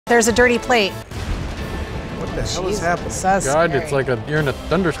There's a dirty plate. What the hell is happening? So God, scary. it's like you're in a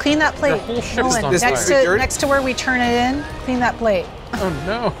thunderstorm. Clean that plate. The whole ship's Nolan, on fire. next to where we turn it in, clean that plate. Oh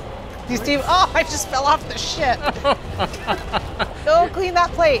no. Do you see? Oh, I just fell off the ship. Go clean that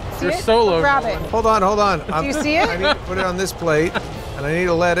plate. See You're it? solo. Go grab it. Hold on. Do you see it? I need to put it on this plate, and I need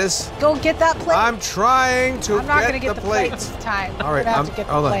a lettuce. Go get that plate. I'm trying to I'm not get gonna get the plate this time. All right, I'm gonna have to get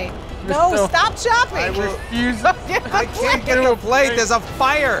the hold on. plate. No, still- stop shopping. I will. Use Get the I can't get the plate. There's a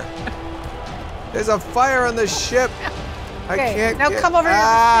fire. There's a fire on the ship. I Okay, can't. now get, come over here to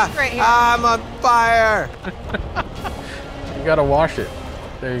the sink right here. I'm on fire. You gotta wash it.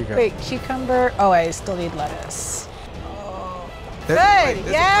 There you go. Wait, cucumber. Oh, I still need lettuce. Oh. There's Good. a plate. There's a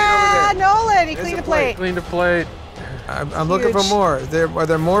plate Yeah, over there. Nolan, he There's cleaned a a plate. Clean the plate. I'm looking for Huge. more. Are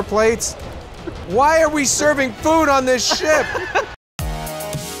there more plates? Why are we serving food on this ship?